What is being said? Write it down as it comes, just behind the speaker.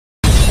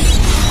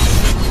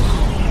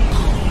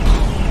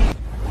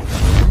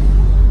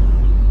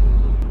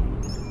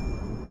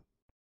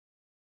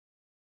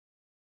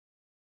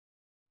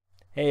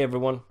Hey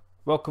everyone,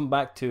 welcome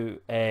back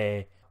to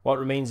What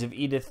Remains of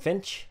Edith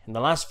Finch. In the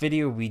last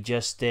video we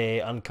just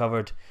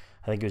uncovered,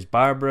 I think it was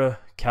Barbara,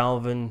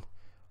 Calvin,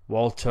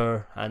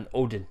 Walter and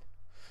Odin.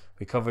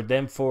 We covered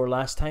them four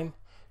last time,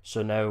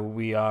 so now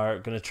we are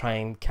going to try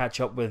and catch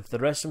up with the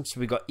rest of them. So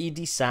we got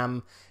Edie,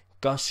 Sam,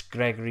 Gus,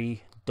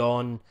 Gregory,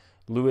 Dawn,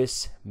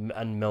 Lewis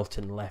and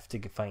Milton left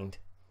to find.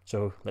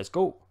 So let's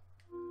go.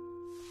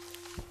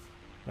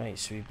 Right,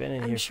 so we've been in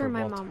here for I'm sure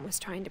my Walter. mom was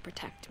trying to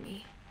protect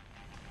me.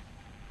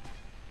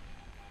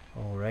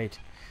 Alright,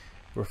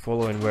 we're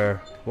following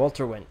where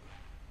Walter went,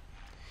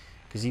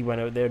 because he went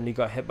out there and he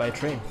got hit by a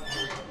train.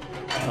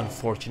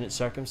 Unfortunate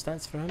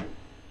circumstance for him.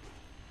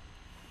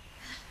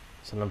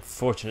 It's an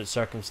unfortunate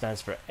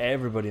circumstance for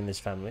everybody in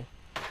this family.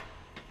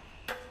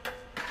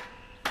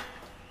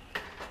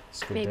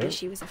 Maybe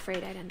she was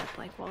afraid I'd end up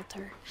like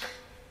Walter.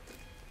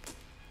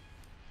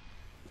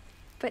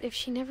 But if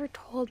she never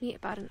told me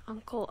about an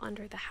uncle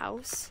under the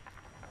house,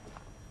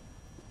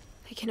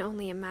 I can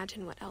only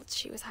imagine what else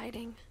she was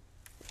hiding.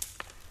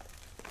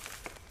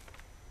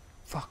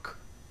 Fuck.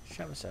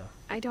 Shut myself.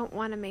 I don't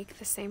want to make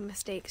the same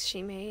mistakes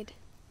she made.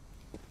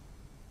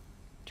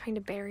 Trying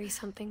to bury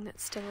something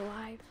that's still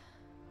alive.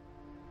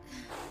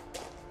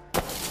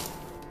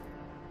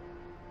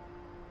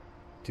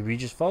 Did we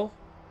just fall?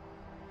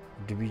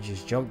 Or did we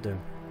just jump down?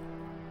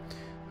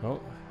 Oh,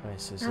 right,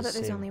 so it's Now the that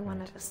there's same. only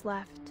one of us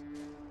left.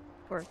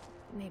 Or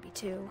maybe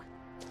two.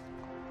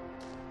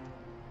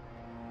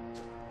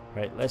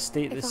 Right, let's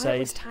stay at I the thought side. it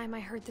was time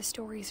I heard the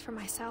stories for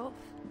myself.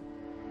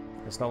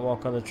 Let's not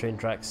walk on the train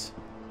tracks.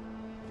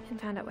 And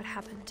found out what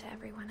happened to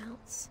everyone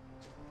else.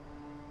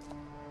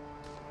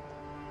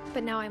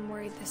 But now I'm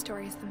worried the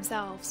stories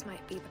themselves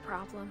might be the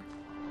problem.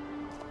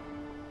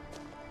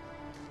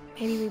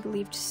 Maybe we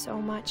believed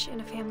so much in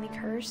a family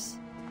curse,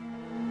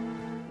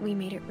 we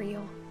made it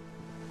real.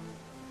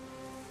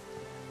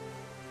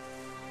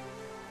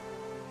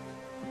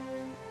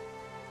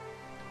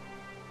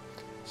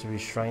 So we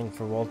shrine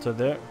for Walter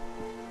there.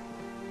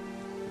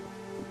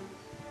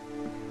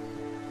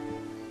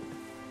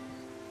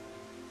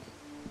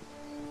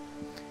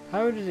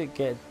 How did it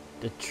get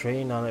the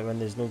train on it when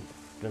there's no,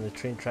 when the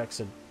train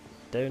tracks are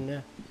down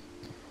there?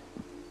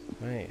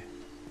 Right.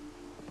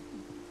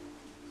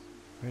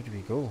 Where do we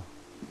go?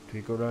 Do we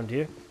go around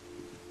here?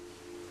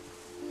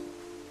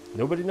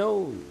 Nobody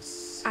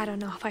knows. I don't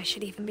know if I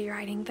should even be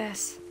writing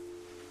this.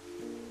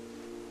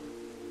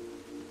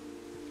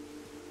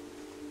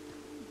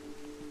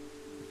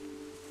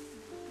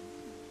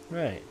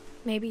 Right.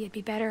 Maybe it'd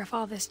be better if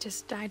all this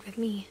just died with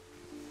me.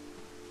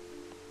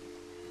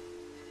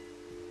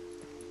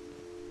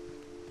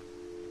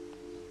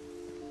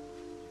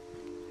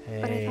 Hey.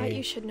 But I thought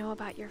you should know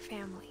about your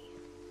family.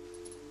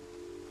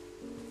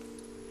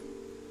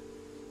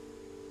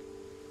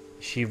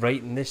 Is she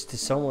writing this to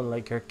someone,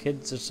 like her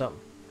kids or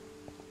something?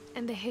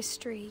 And the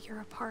history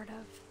you're a part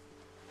of.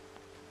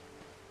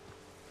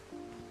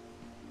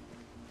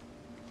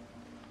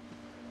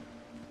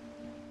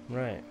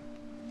 Right.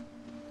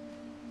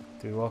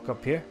 Do we walk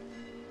up here?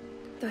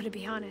 Though to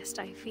be honest,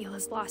 I feel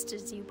as lost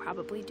as you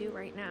probably do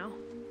right now.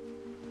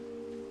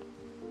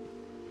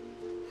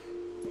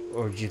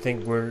 Or do you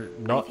think we're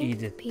not I think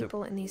Edith?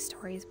 people in these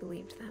stories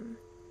believed them,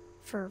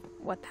 for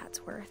what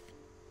that's worth.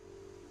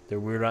 That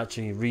we're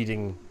actually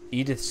reading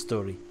Edith's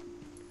story.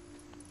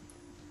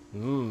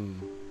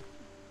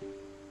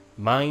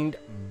 Mind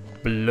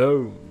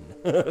blown.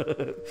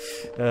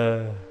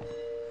 I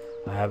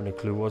haven't a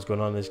clue what's going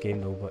on in this game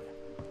though, but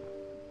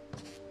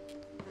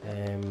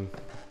am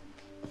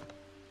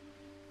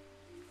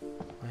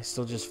I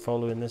still just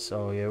following this?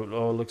 Oh yeah,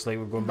 oh, looks like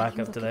we're going back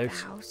up to the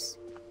house.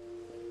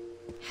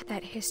 Had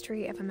that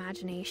history of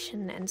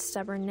imagination and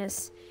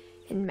stubbornness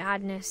and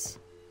madness.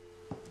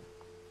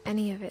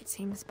 Any of it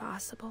seems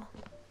possible.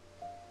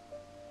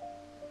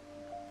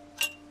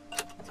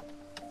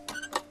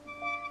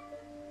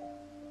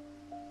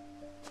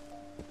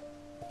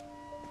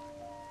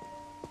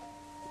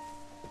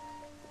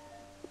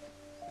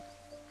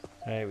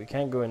 Alright, we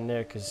can't go in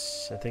there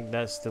because I think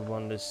that's the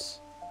one that's...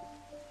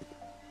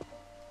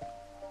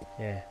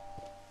 Yeah.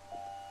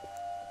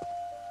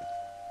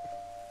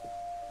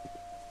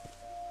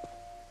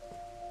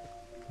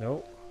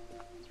 Nope.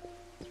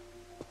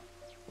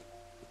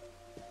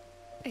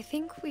 I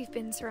think we've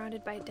been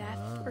surrounded by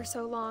death for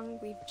so long,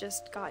 we've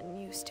just gotten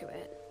used to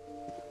it.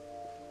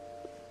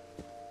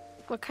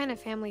 What kind of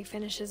family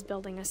finishes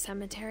building a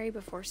cemetery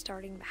before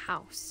starting the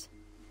house?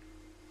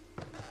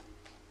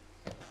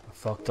 A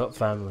fucked up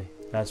family.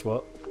 That's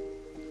what.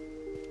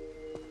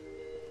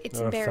 It's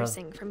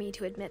embarrassing for me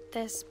to admit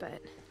this,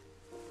 but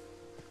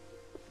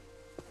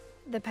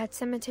the pet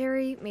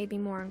cemetery made me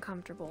more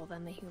uncomfortable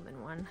than the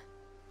human one.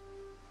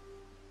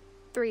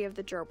 3 of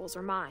the gerbils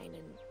are mine,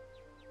 and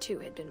 2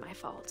 had been my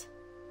fault.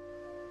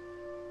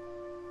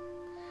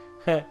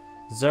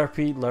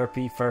 Zerpy,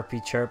 Lurpy,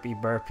 Furpy, Chirpy,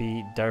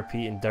 Burpy,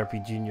 Derpy, and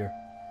Derpy Jr.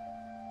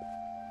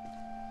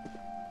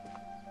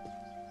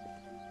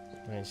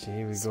 Right, so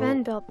here we go.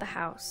 Sven built the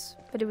house,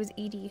 but it was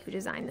Edie who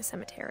designed the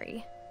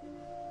cemetery.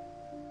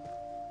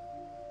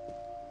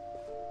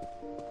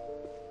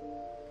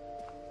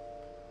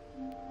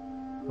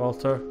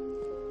 Walter,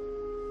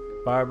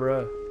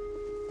 Barbara,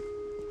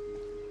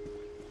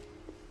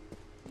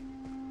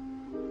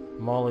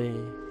 Molly,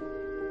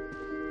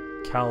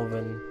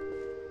 Calvin,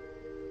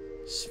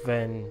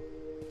 Sven,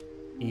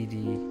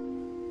 Edie.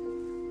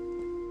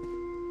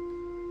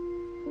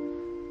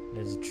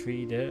 There's a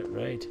tree there,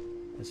 right?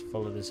 Let's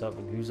follow this up.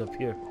 And who's up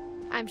here?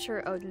 I'm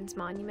sure Odin's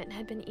monument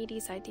had been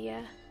Edie's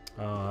idea.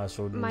 Oh, that's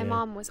Odin. My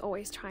mom was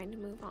always trying to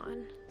move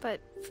on, but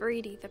for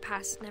Edie, the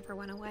past never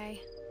went away.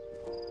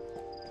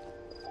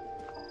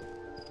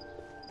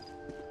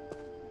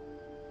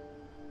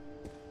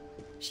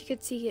 She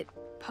could see it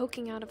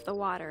poking out of the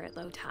water at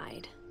low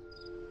tide.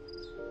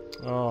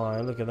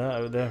 Oh, look at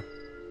that out there.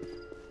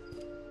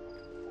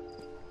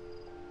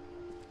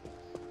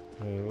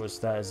 What's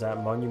that? Is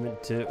that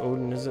monument to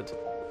Odin, is it?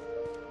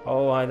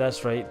 Oh, aye,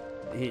 that's right.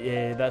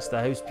 That's the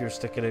house pier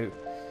sticking out.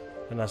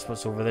 And that's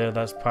what's over there.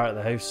 That's part of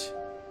the house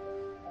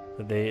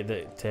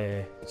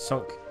that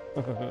sunk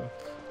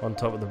on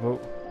top of the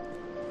boat.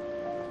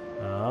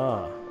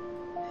 Ah.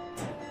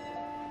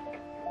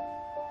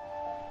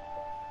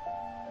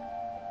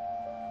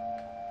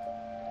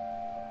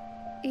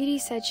 Edie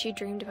said she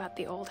dreamed about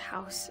the old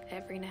house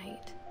every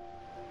night.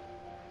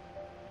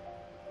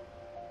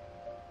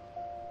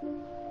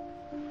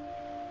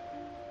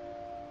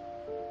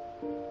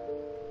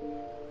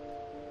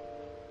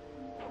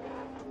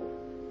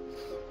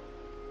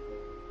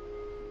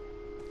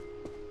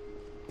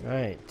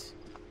 Right.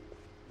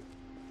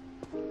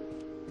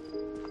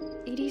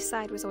 Edie's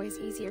side was always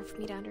easier for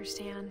me to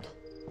understand.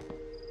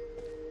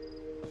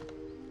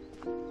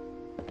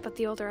 But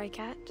the older I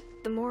get,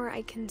 the more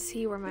I can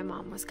see where my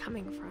mom was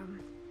coming from.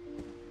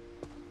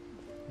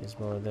 There's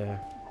more there.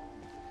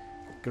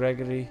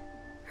 Gregory.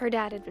 Her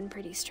dad had been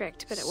pretty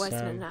strict, but it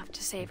wasn't Sam, enough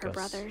to save her Gus.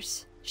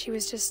 brothers. She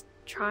was just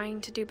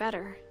trying to do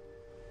better.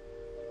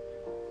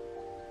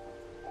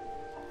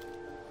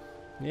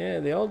 Yeah,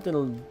 they all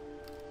didn't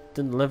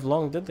live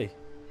long, did they?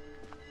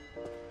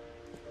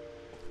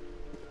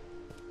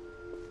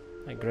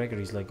 Like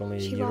Gregory's like only a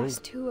She year lost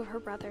old. 2 of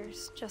her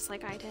brothers, just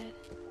like I did.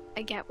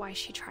 I get why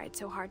she tried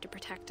so hard to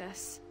protect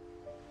us.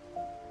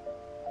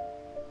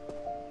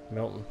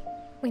 Milton.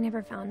 We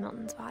never found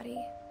Milton's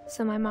body,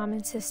 so my mom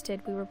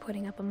insisted we were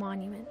putting up a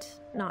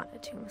monument, not a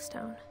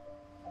tombstone.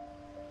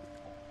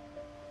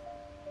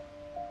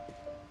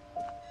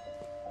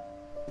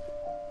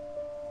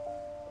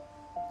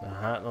 The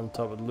hat on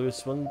top of the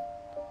loose one.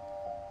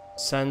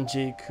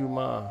 Sanjay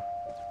Kumar.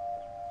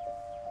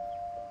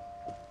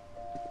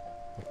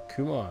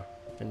 Kumar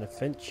in the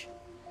Finch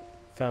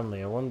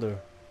family. I wonder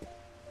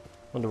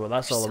what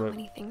that's There's all so about.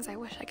 many things I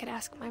wish I could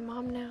ask my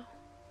mom now.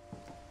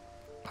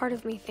 Part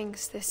of me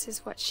thinks this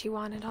is what she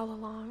wanted all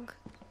along.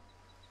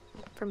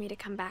 For me to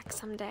come back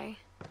someday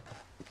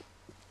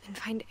and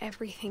find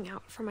everything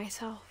out for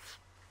myself.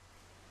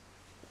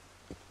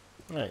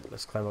 Alright,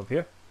 let's climb up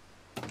here.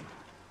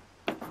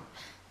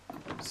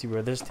 See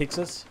where this takes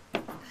us.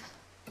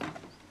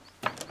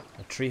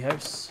 A tree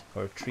house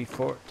or a tree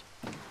fort.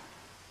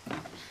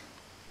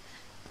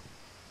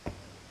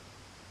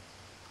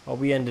 Oh,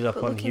 we ended up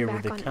But on looking here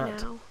with back the on it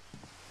cat. now,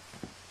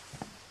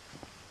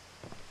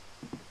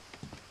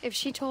 if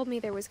she told me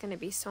there was going to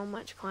be so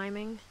much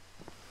climbing,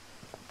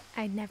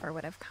 I never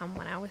would have come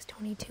when I was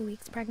 22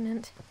 weeks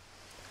pregnant.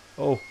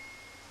 Oh,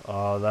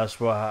 that's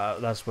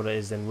what it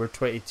is. Then we're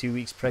 22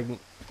 weeks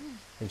pregnant,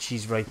 and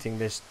she's writing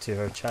this to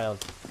her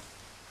child.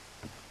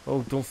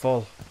 Oh, don't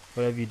fall!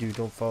 Whatever you do,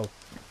 don't fall.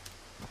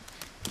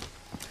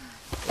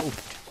 Oh.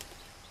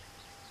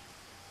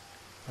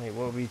 Right,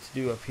 what are we to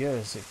do up here?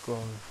 Is it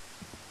gone?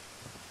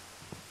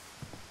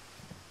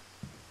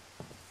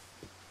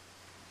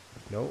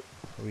 No.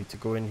 Are we to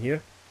go in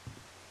here?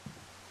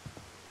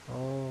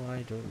 Oh,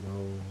 I don't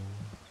know.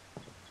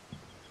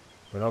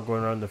 We're not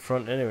going around the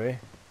front anyway.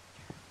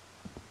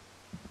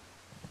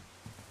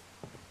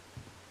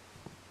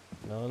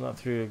 No, not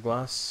through the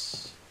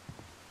glass.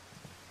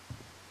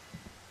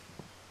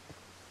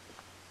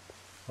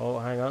 Oh,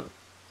 hang on.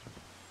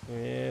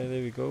 Yeah,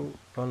 there we go.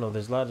 Oh no,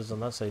 there's ladders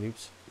on that side.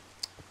 Oops.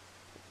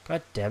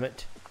 God damn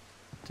it.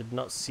 Did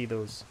not see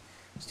those.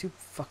 It's too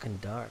fucking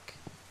dark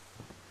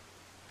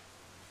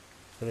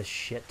for this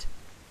shit.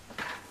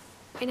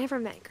 I never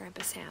met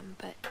Grandpa Sam,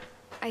 but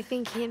I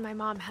think he and my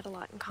mom had a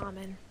lot in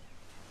common.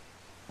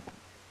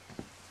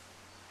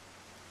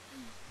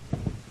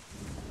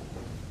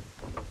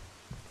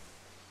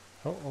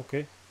 Oh,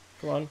 okay.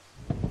 Go on.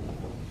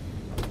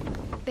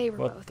 They were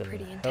What both the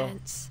pretty hell?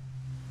 intense.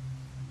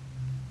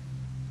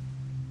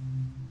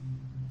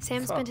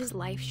 Sam spent Fuck. his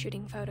life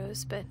shooting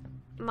photos, but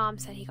Mom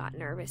said he got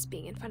nervous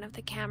being in front of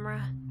the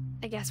camera.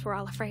 I guess we're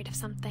all afraid of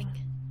something.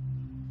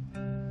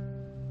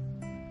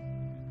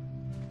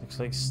 Looks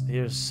like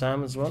here's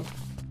Sam as well.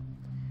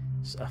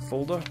 It's a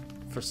folder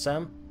for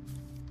Sam.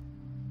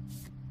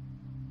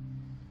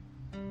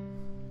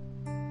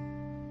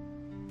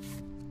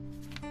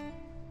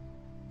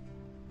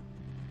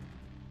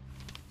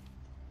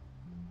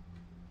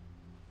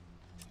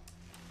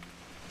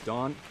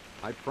 Dawn,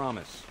 I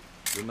promise,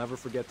 you'll never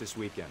forget this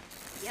weekend.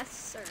 Yes,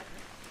 sir.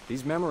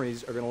 These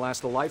memories are going to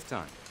last a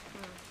lifetime.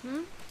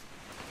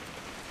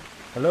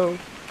 Hello?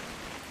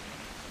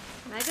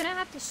 Am I gonna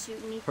have to shoot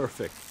anything?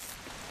 Perfect.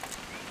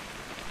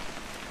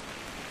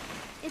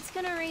 It's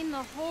gonna rain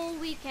the whole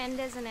weekend,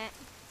 isn't it?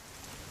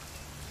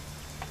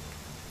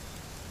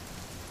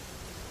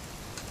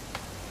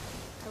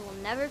 I will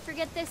never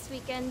forget this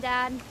weekend,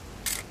 Dad.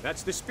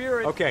 That's the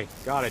spirit. Okay,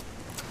 got it.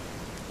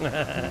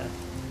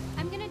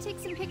 I'm gonna take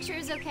some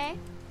pictures, okay?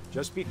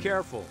 Just be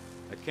careful.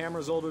 That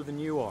camera's older than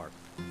you are.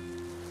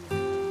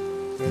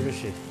 Where is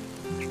she?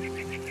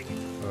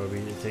 Oh, we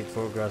need to take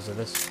photographs of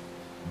this.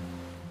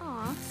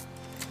 Aw.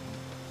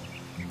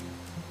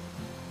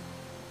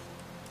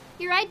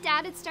 You're right,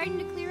 Dad. It's starting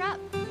to clear up.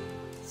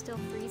 Still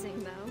freezing,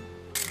 though.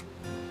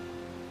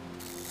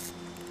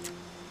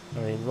 I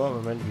mean, what am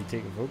I meant to be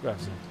taking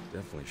photographs of?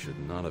 Definitely should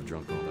not have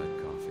drunk all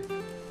that coffee.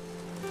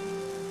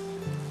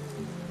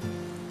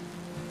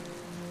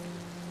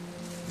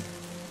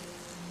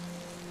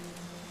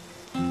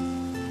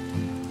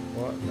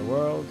 What in the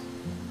world?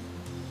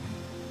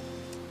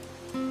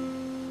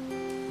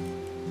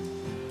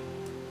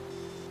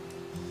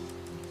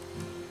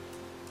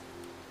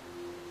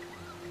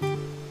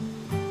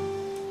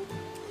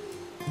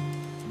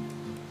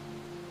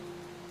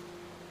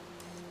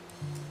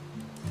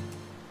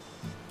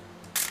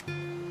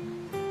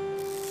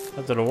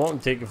 I don't know what I'm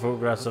taking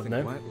photographs of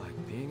Nothing now. quite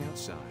like being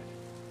outside.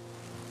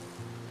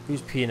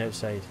 Who's peeing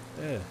outside?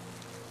 Yeah.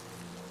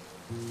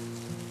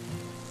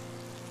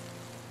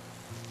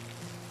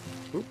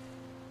 Oop.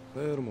 A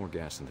little more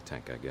gas in the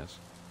tank, I guess.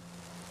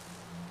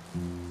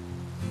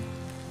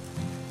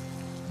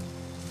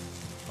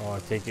 Oh, I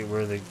take it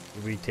where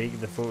we taking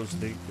the photos,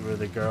 where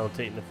the girl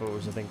taking the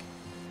photos, I think.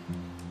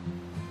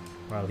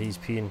 While he's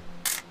peeing.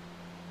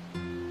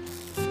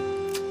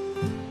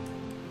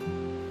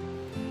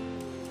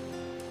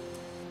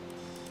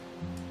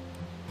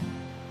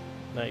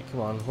 Right,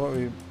 come on, what are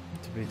we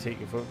to be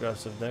taking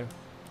photographs of now?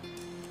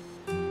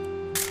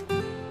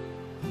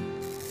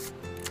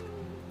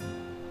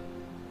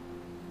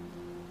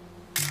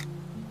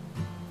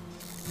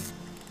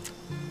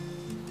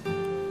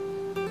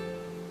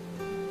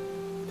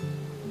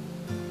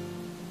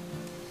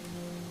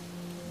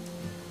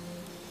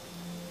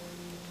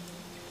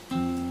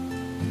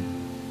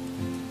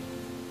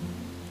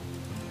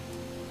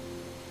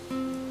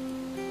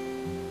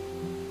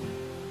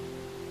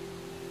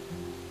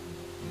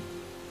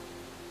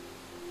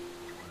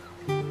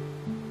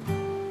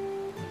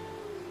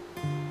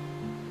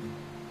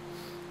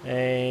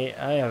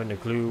 I haven't a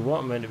clue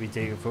what I'm meant to be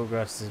taking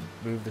photographs to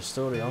move the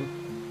story on.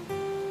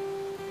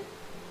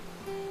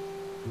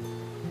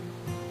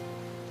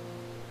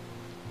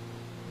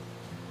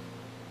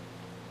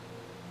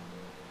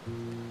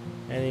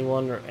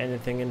 Anyone or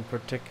anything in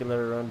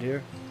particular around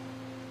here?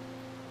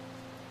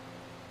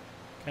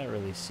 Can't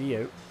really see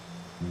out.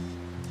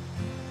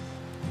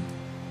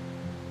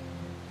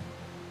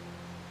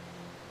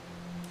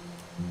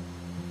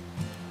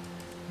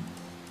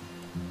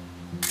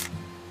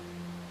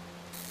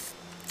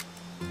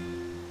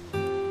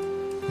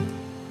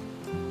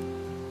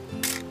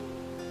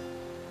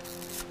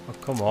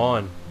 Come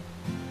on.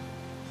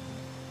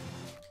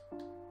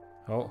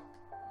 Oh,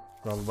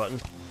 wrong button.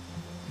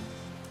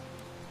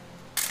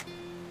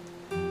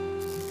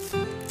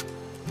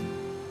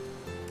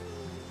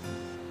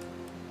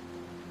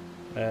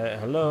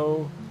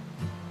 Hello?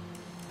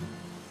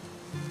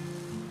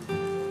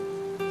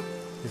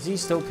 Is he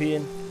still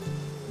peeing?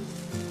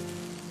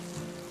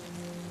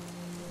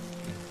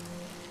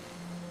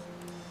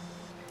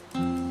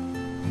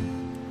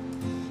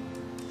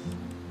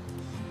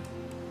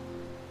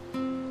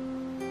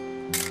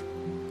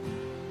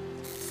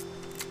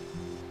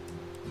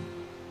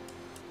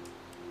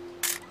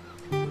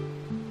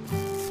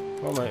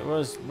 Oh my,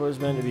 what is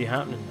meant to be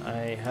happening?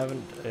 I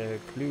haven't a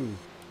clue.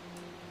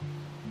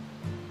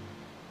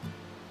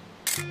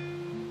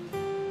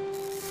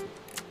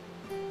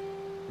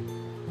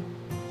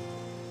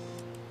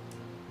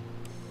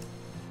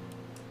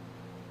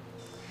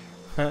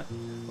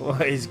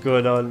 What is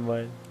going on,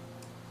 man?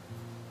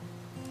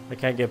 I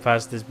can't get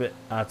past this bit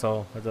at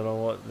all. I don't know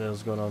what the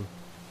hell's going on.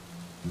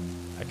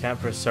 I can't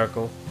press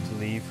circle to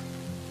leave.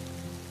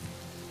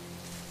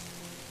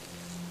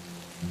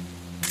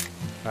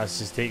 That's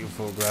just taking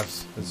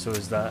photographs, and so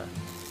is that.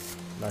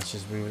 That's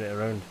just moving it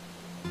around.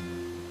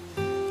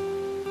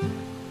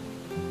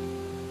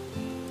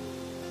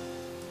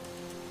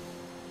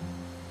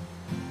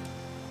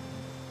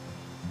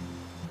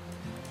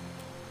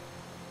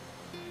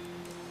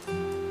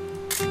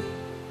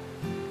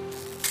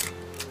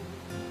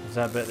 Is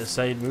that bit the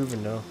side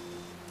moving though?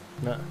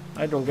 No,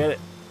 I don't get it.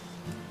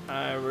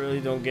 I really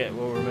don't get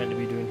what we're meant to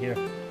be doing here.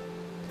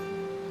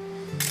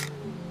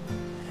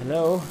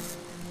 Hello?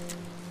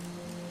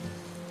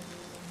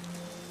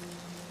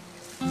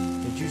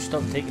 Did you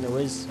stop taking a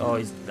whiz? Oh,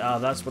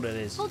 that's what it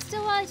is. Hold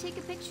still while I take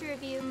a picture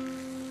of you.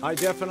 I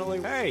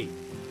definitely... Hey!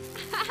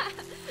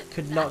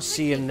 Could not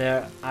see him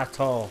there at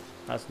all.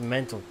 That's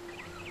mental.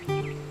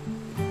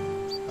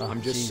 Oh,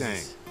 I'm just Jesus.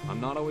 saying.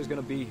 I'm not always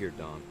going to be here,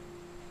 Don.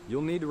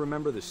 You'll need to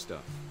remember this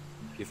stuff,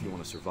 if you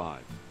want to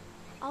survive.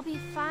 I'll be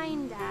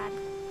fine, Dad.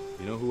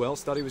 You know who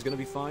else thought he was gonna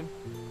be fine?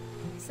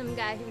 Some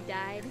guy who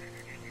died.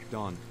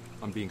 Dawn,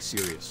 I'm being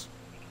serious.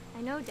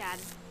 I know, Dad.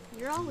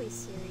 You're always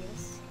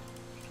serious.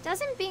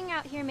 Doesn't being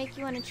out here make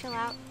you want to chill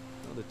out?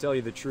 Well, to tell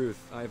you the truth,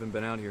 I haven't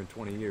been out here in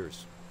 20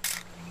 years.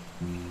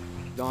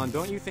 Dawn,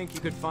 don't you think you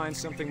could find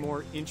something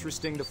more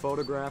interesting to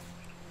photograph?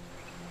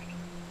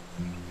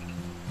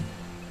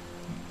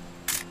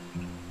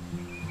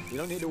 You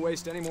don't need to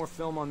waste any more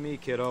film on me,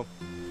 kiddo.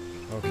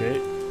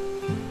 Okay.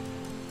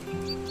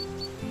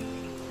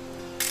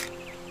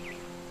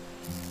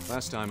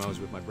 Last time I was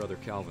with my brother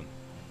Calvin.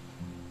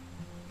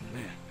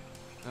 Man,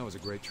 that was a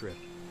great trip.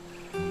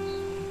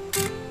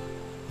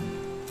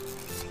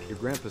 Your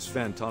grandpa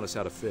Sven taught us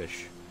how to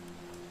fish,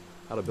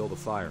 how to build a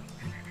fire.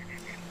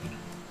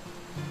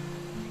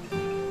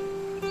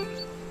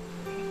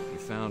 We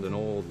found an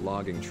old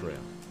logging trail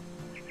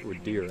to a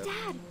deer.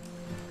 Dad!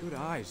 Good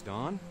eyes,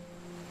 Dawn.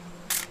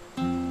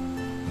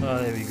 Oh,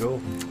 there we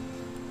go.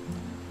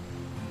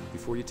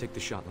 Before you take the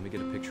shot, let me get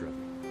a picture of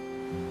you.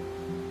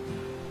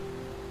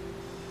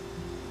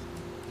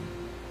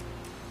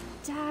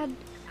 Dad,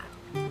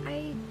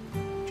 I...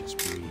 Just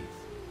breathe.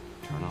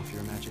 Turn off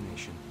your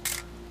imagination.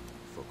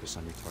 Focus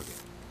on your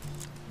target.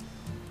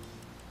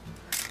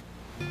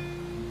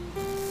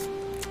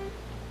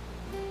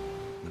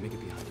 Let me get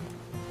behind you.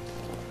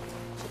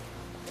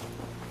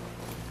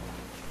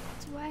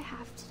 Do I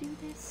have to do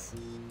this?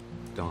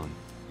 Dawn,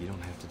 you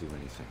don't have to do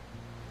anything.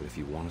 But if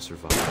you want to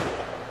survive...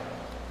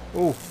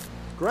 Oh,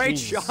 Great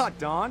Jesus. shot,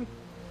 Dawn!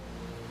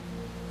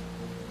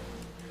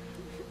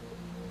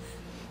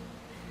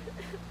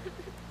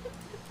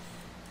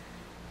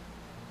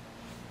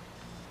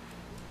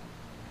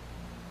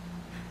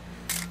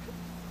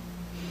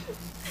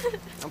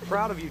 I'm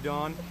proud of you,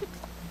 Dawn.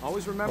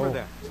 Always remember Oh.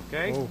 that,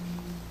 okay? Oh.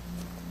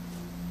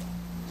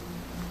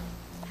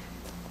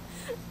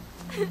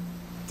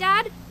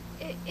 Dad,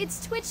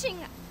 it's twitching.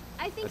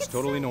 I think That's it's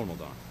totally so... normal,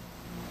 Dawn.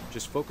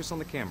 Just focus on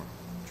the camera.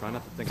 Try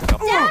not to think about...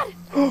 Dad!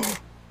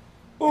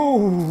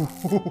 Oh!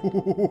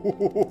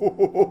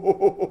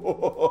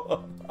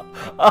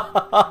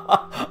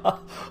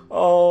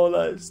 Oh,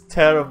 that's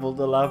terrible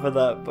to laugh at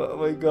that, but oh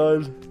my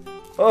god.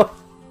 Oh.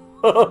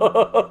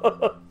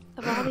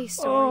 Of all these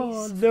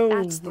Oh, stories, no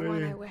that's the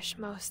one way. I wish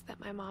most that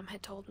my mom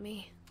had told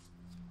me.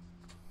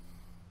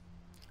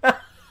 That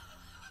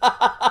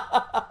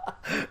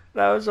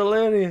was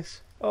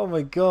hilarious. Oh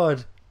my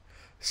god.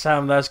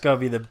 Sam, that's gotta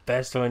be the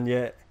best one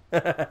yet.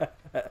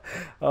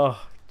 Oh,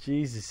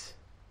 Jesus.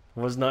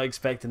 Was not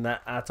expecting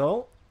that at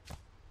all.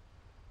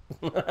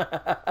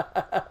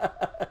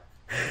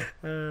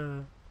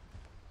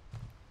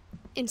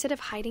 Instead of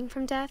hiding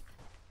from death,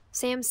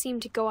 Sam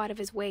seemed to go out of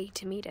his way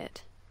to meet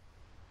it.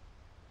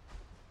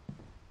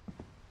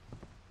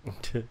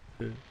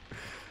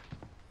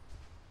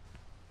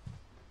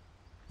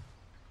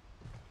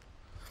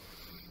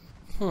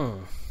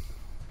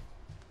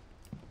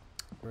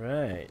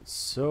 Right,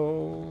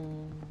 so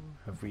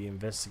have we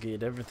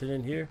investigated everything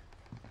in here?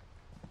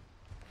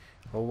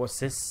 Oh, what's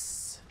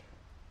this?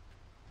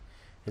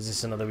 Is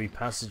this another wee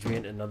passageway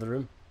into another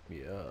room?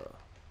 Yeah.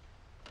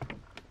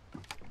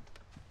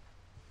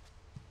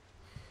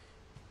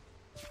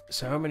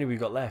 So how many we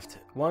got left?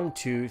 1,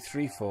 2,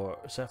 3, 4.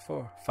 Is that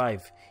 4?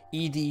 5.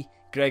 Edie,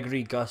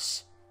 Gregory,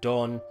 Gus,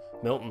 Dawn,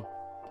 Milton,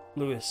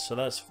 Lewis. So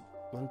that's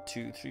 1,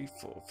 2, 3,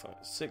 4, 5,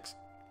 6.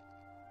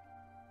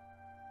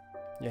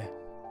 Yeah.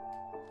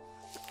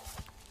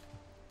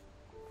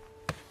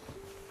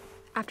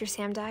 After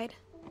Sam died,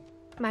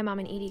 my mom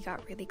and Edie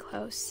got really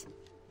close.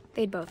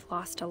 They'd both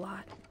lost a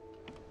lot.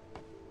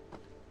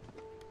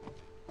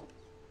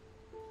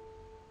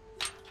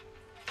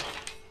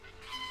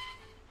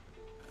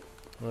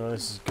 Well,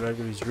 this is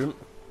Gregory's room.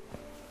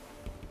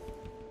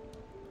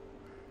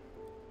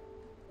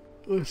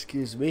 Oh,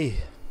 excuse me.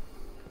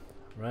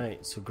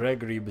 Right, so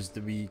Gregory was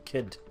the wee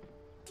kid.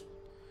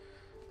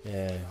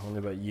 Yeah, only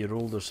about a year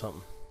old or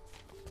something.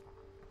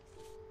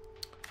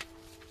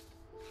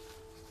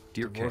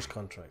 Dear Kay, Divorce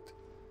contract.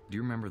 do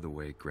you remember the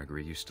way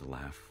Gregory used to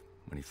laugh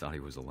when he thought he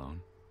was alone?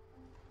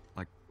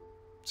 Like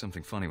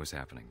something funny was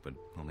happening, but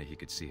only he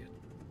could see it.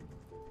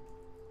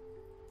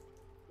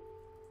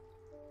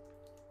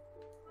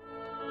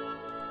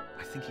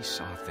 I think he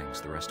saw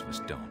things the rest of us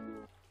don't.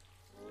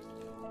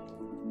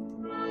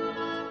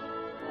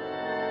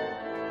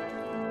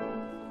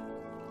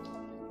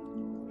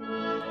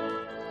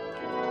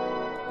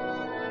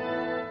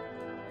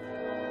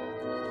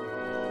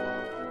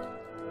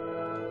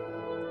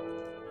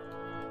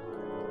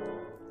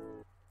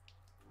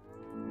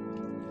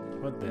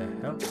 What the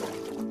hell?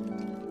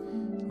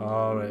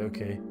 Alright,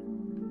 okay.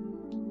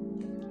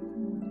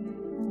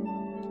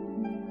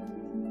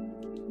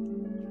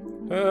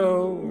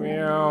 Oh,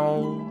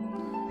 meow.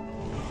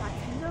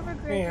 That's over,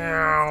 Gregory.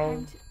 Meow.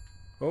 It's time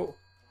to... Oh,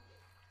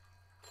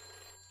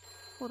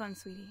 Hold on,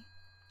 sweetie.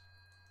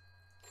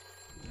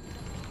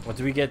 what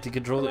do we get to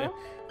control it?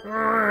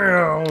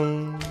 I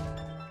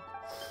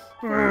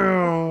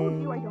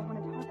told you I don't want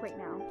to talk right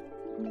now.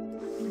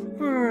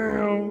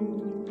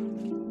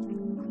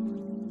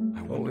 I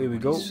Oh, wonder here we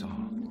what go. he saw.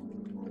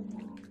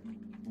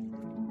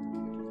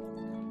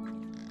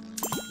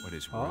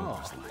 his world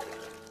was like.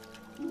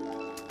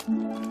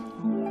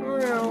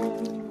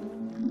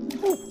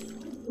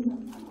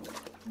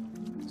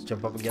 Let's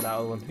jump up and get that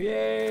other one.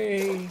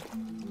 Yay!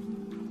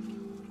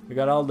 We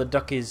got all the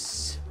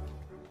duckies.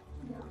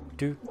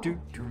 You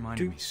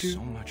reminded me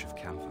so much of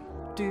Calvin.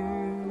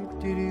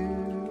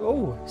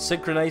 Oh,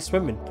 synchronized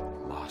swimming.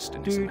 Lost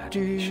in his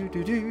imagination.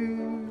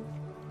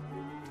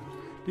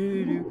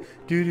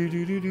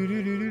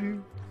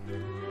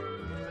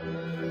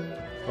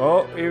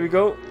 Oh, here we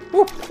go.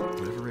 Woo.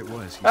 Whatever it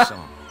was, he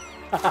saw.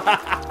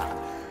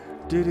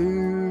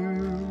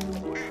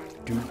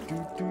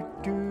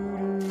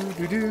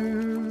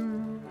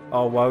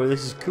 Oh wow,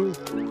 this is cool.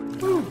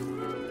 Woo.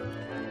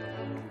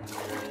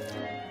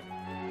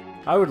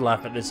 I would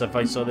laugh at this if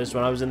I saw this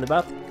when I was in the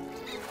bath.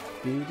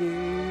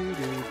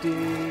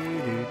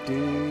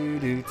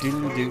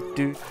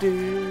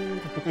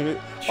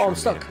 Oh, I'm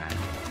stuck.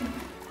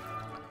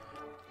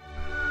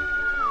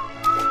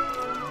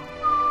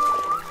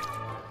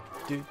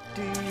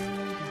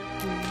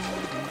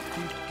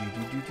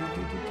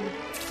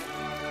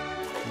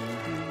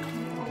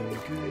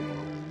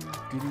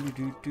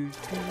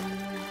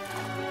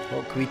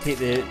 Oh, can we take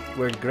the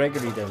word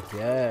Gregory down?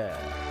 Yeah.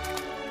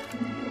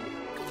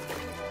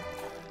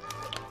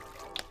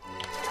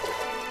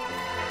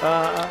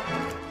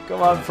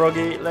 Come on,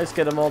 Froggy, let's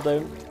get them all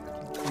down.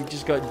 We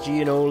just got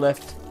G and O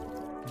left.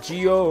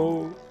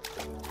 G-O!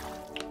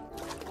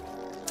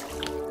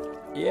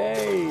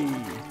 Yay!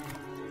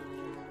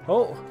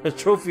 Oh, a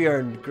trophy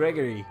earned,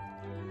 Gregory.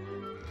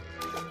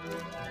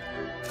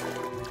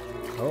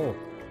 Oh.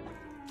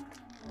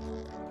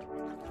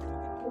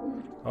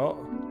 Oh.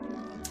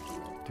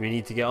 Do we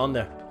need to get on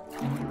there?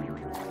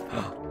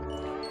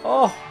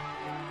 Oh!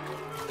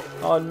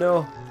 Oh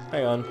no.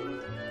 Hang on.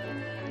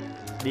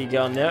 Do you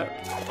get on there?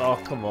 Oh,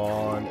 come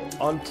on.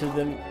 Onto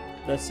them.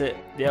 That's it.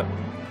 Yep.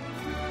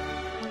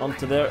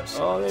 Onto there.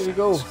 Oh, there we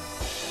go.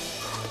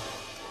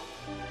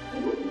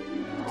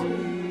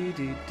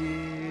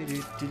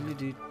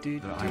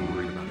 But I'm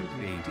worried about her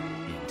baby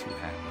being too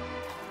happy.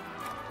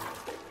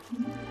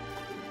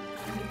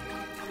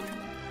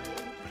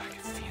 But I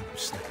can feel him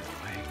slipping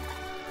away.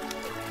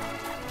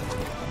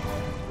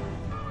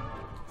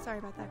 Sorry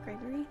about that,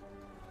 Gregory.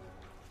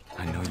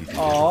 I know you did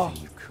Aw.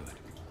 everything you could.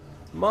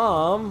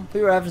 Mom,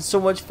 we were having so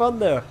much fun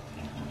there.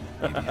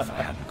 Maybe if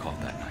I hadn't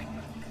called that night.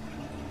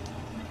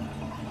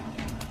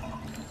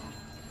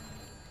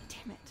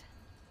 Damn it.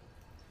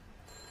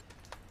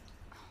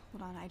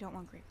 Hold on, I don't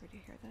want Gregory to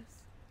hear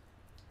this.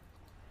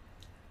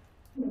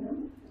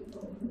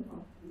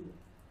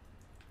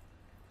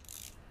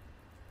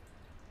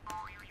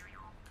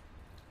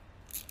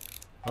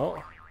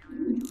 Oh.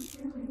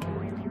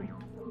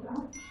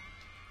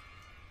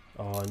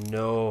 Oh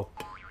no.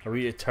 Are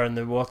we to turn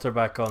the water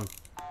back on?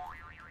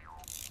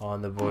 Oh,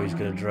 and the boy's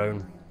gonna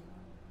drown.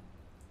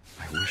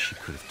 I wish he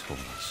could have told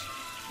us.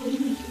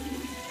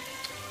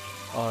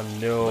 Oh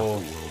no.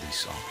 About the world he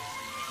saw.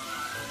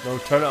 No,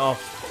 turn it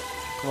off.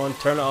 Come on,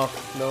 turn it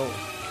off. No.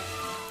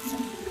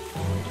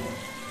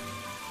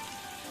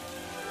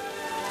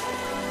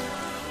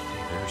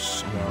 There's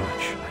so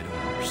much I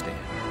don't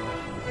understand.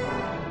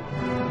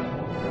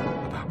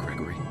 About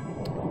Gregory.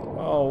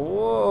 Oh,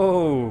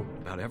 whoa.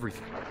 About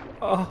everything.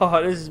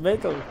 Oh, this is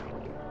mental.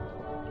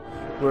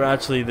 We're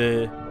actually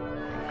the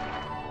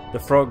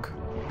frog.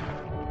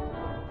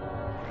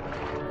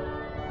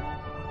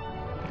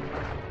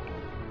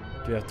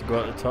 Do we have to go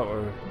at the top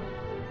or?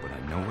 But I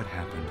know what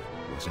happened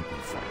wasn't your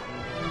fault.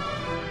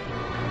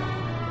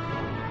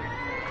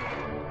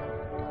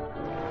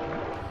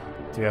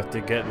 Do we have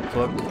to get the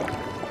plug?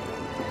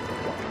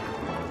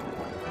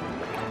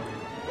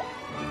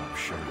 I'm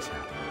sure it's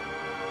happened.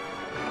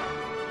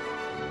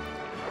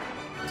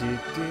 Do,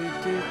 do,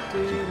 do,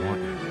 If you want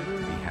me to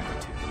be happy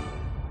to.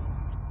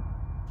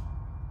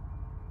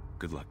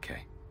 Good luck,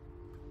 Kay.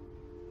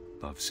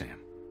 Love, Sam.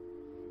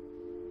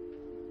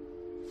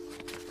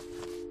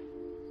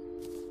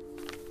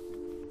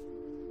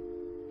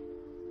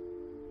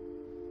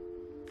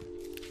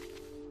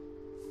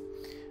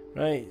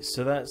 Right,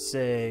 so that's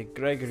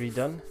Gregory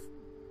done.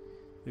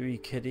 The wee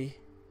kitty.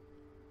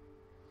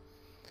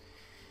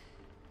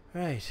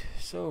 Right,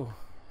 so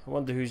I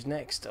wonder who's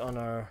next on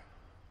our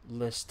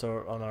list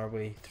or on our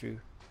way through.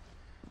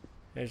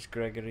 There's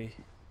Gregory.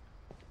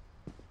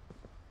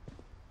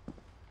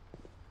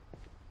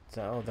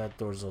 Oh, that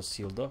door's all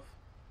sealed off.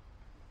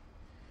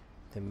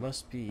 There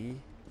must be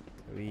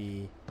a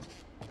wee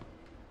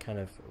kind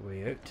of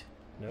way out.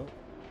 No.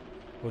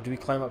 Well, do we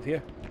climb up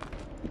here?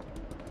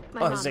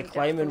 My Oh, mom it's a moved up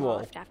climbing the wall.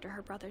 loft after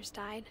her brothers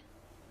died.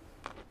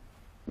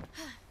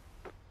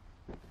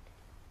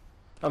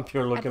 I'm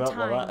pure looking the up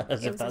like time, that,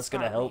 as it if was as that's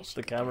going to far away help as she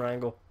the could camera get.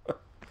 angle.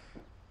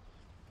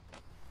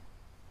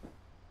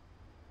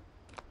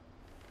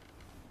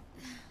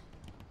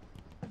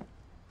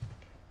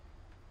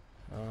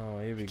 Oh,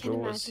 here we I can go.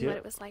 What's imagine what here?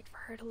 it was like for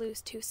her to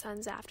lose two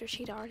sons after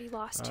she'd already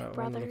lost two Alright,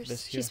 we'll look at brothers.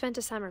 this She here. spent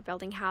a summer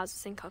building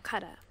houses in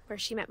Calcutta, where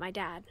she met my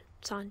dad,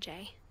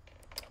 Sanjay.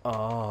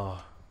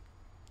 Oh,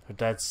 her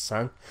dad's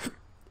son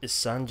is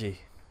Sanji.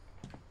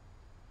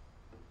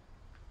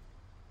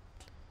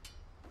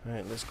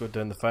 Alright, let's go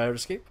down the fire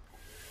escape.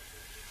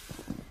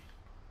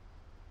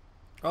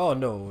 Oh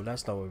no,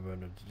 that's not what we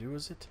wanted to do,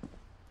 is it?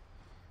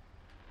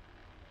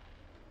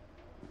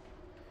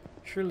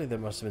 Surely there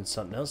must have been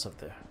something else up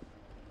there.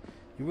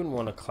 You wouldn't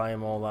want to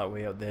climb all that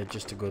way up there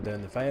just to go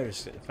down the fire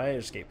escape.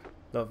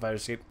 Not fire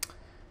escape.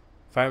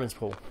 Fireman's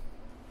pole.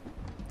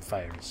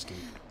 Fire escape.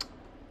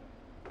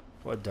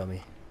 What a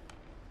dummy.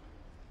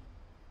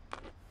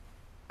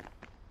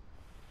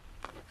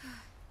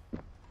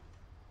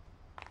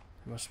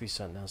 There must be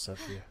something else up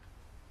here.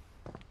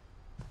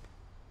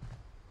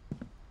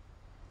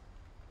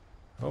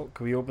 Oh,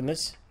 can we open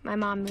this? My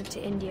mom moved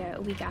to India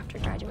a week after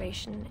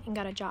graduation and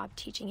got a job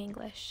teaching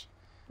English.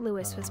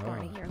 Lewis was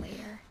born a year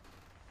later.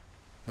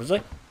 Was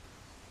I?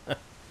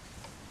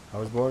 I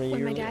was born a year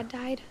When my later. dad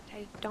died,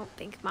 I don't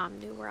think Mom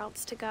knew where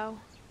else to go.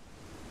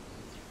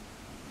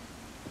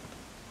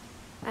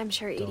 I'm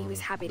sure Edie was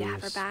happy to have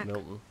her Lewis, back.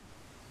 Milton.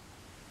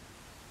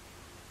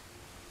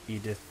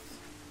 Edith.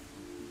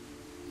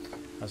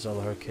 That's all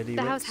her kitty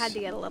The house wits. had to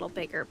get a little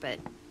bigger, but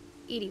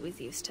Edie was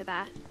used to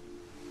that.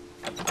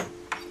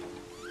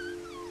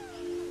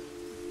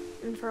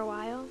 And for a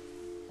while,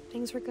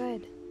 things were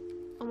good.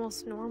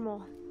 Almost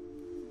normal.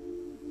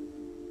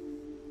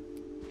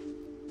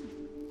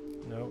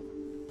 No.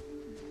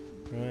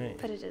 Right.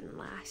 But it didn't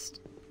last.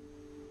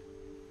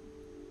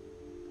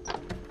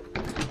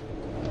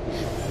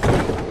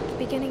 The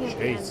beginning of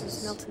the end was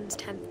Jesus. Milton's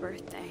 10th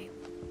birthday,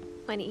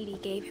 when Edie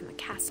gave him a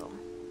castle.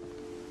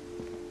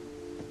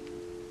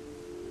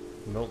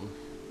 Milton.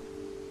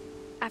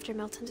 After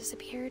Milton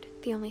disappeared,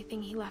 the only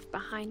thing he left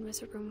behind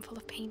was a room full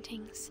of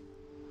paintings.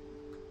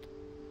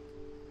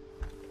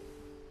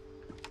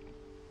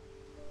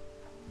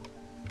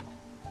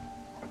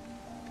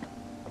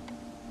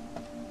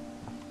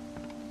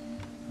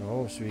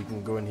 Oh, so we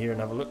can go in here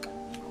and have a look.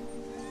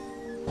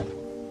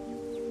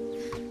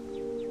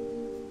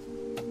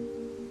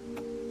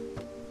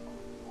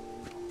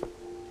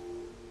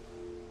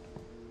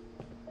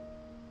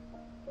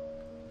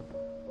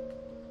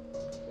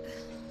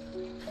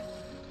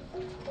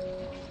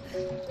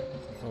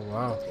 Oh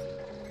wow.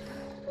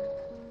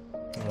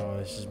 Oh,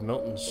 this is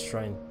Milton's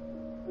shrine.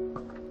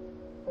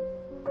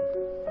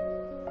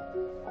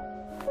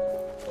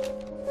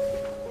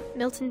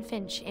 Milton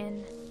Finch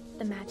in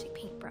The Magic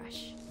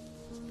Paintbrush.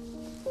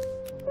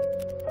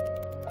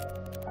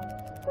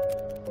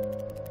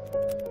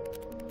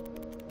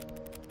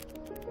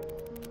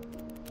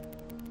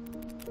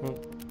 Hmm.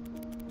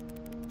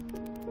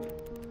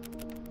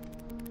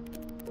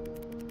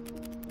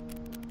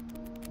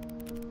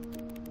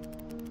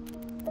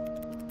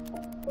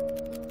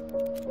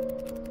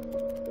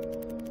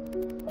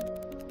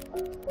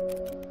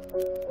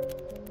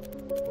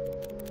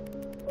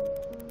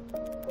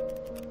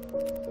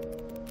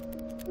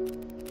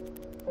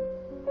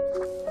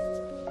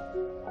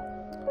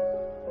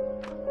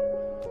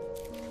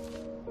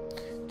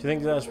 Do you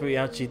think that's what he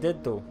actually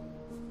did though?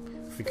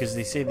 Because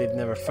they say they've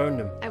never found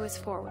him. I was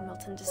 4 when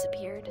Milton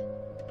disappeared.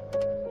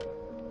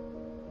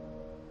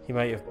 He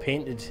might have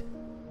painted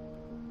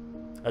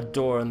a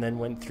door and then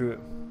went through it.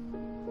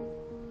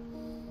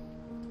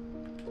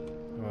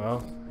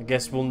 Well, I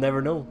guess we'll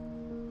never know.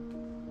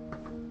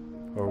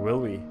 Or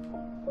will we?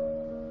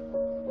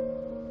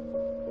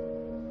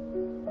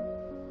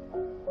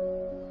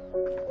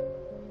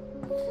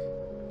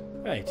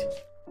 Right.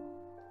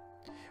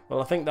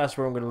 Well, I think that's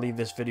where I'm going to leave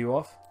this video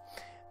off.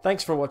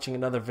 Thanks for watching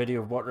another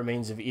video of What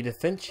Remains of Edith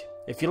Finch.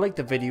 If you liked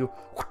the video,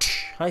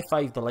 high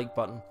five the like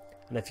button.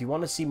 And if you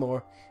want to see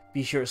more,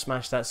 be sure to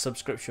smash that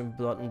subscription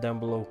button down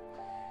below.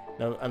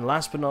 Now, and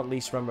last but not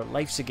least, remember,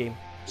 life's a game,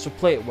 so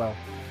play it well.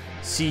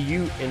 See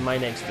you in my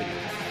next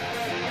video.